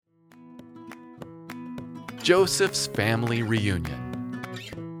Joseph's Family Reunion.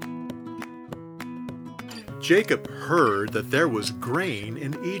 Jacob heard that there was grain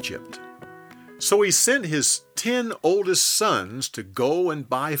in Egypt. So he sent his 10 oldest sons to go and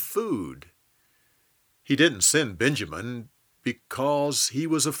buy food. He didn't send Benjamin because he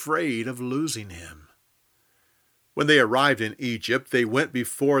was afraid of losing him. When they arrived in Egypt, they went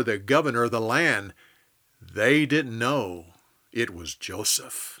before the governor of the land. They didn't know it was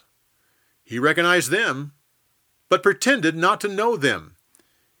Joseph. He recognized them, but pretended not to know them.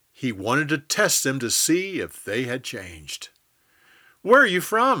 He wanted to test them to see if they had changed. "Where are you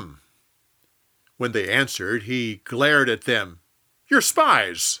from?" When they answered, he glared at them. "You're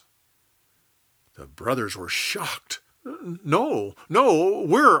spies." The brothers were shocked. No,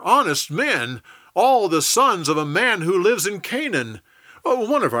 we're honest men, all the sons of a man who lives in Canaan.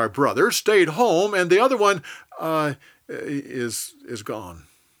 One of our brothers stayed home, and the other one is gone."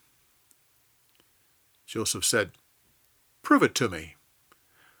 Joseph said, "Prove it to me.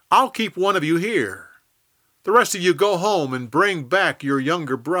 I'll keep one of you here. The rest of you go home and bring back your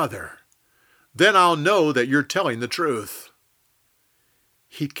younger brother. Then I'll know that you're telling the truth."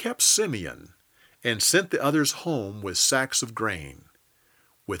 He kept Simeon and sent the others home with sacks of grain.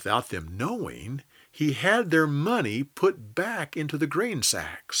 Without them knowing, he had their money put back into the grain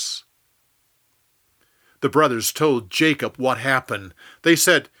sacks. The brothers told Jacob what happened. They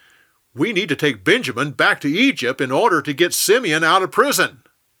said, "We need to take Benjamin back to Egypt in order to get Simeon out of prison."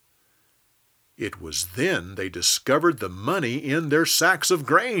 It was then they discovered the money in their sacks of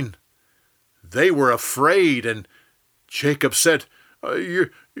grain. They were afraid, and Jacob said,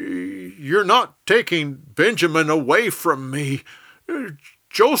 You're not taking Benjamin away from me.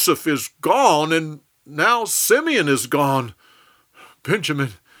 Joseph is gone, and now Simeon is gone.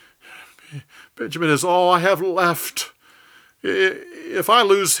 Benjamin is all I have left. If I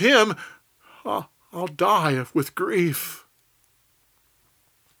lose him, I'll die with grief."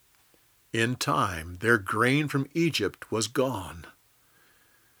 In time, their grain from Egypt was gone.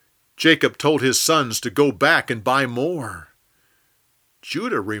 Jacob told his sons to go back and buy more.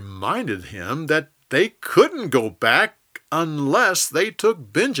 Judah reminded him that they couldn't go back unless they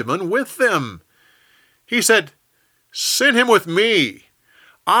took Benjamin with them. He said, "Send him with me.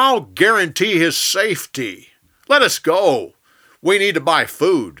 I'll guarantee his safety. Let us go. We need to buy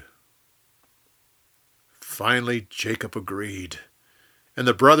food." Finally, Jacob agreed, and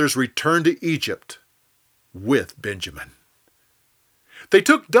the brothers returned to Egypt with Benjamin. They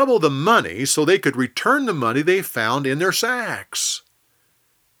took double the money so they could return the money they found in their sacks.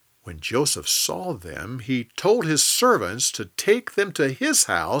 When Joseph saw them, he told his servants to take them to his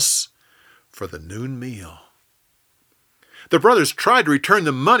house for the noon meal. The brothers tried to return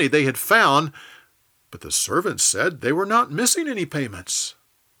the money they had found, but the servants said they were not missing any payments.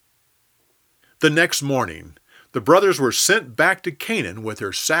 The next morning, the brothers were sent back to Canaan with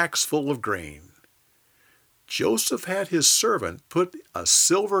their sacks full of grain. Joseph had his servant put a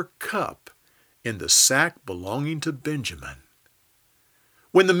silver cup in the sack belonging to Benjamin.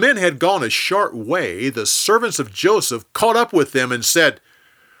 When the men had gone a short way, the servants of Joseph caught up with them and said,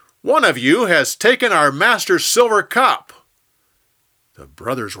 "One of you has taken our master's silver cup." The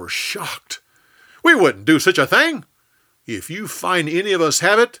brothers were shocked. "We wouldn't do such a thing. If you find any of us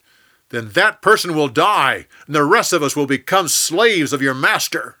have it, then that person will die, and the rest of us will become slaves of your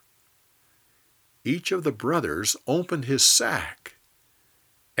master." Each of the brothers opened his sack,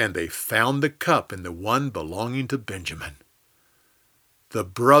 and they found the cup in the one belonging to Benjamin. The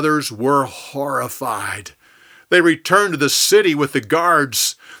brothers were horrified. They returned to the city with the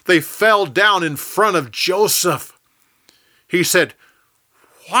guards. They fell down in front of Joseph. He said,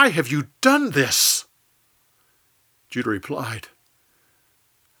 "Why have you done this?" Judah replied,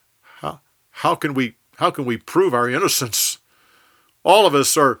 How can we prove our innocence? All of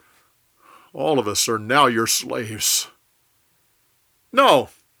us are now your slaves." "No,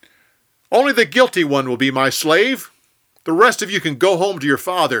 only the guilty one will be my slave. The rest of you can go home to your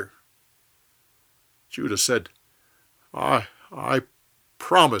father." Judah said, I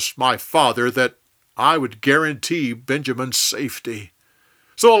promised my father that I would guarantee Benjamin's safety.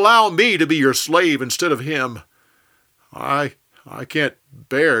 So allow me to be your slave instead of him. I can't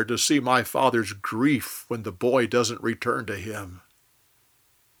bear to see my father's grief when the boy doesn't return to him."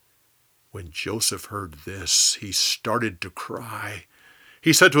 When Joseph heard this, he started to cry.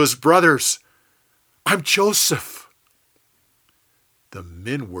 He said to his brothers, "I'm Joseph." The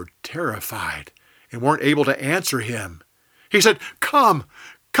men were terrified and weren't able to answer him. He said, Come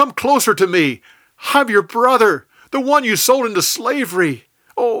closer to me. I'm your brother, the one you sold into slavery.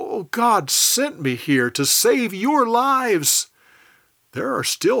 Oh, God sent me here to save your lives." there are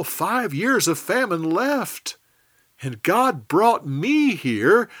still 5 years of famine left, and God brought me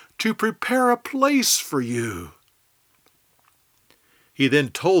here to prepare a place for you." He then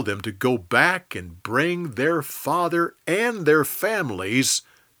told them to go back and bring their father and their families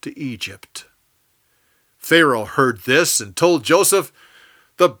to Egypt. Pharaoh heard this and told Joseph,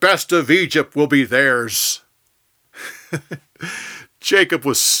 "The best of Egypt will be theirs." Jacob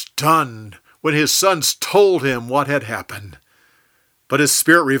was stunned when his sons told him what had happened. But his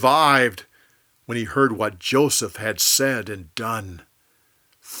spirit revived when he heard what Joseph had said and done.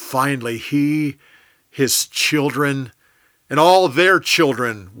 Finally, he, his children, and all their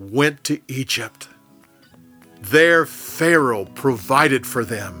children went to Egypt. There Pharaoh provided for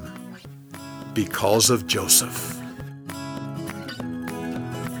them because of Joseph.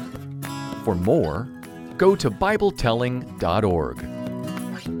 For more, go to BibleTelling.org.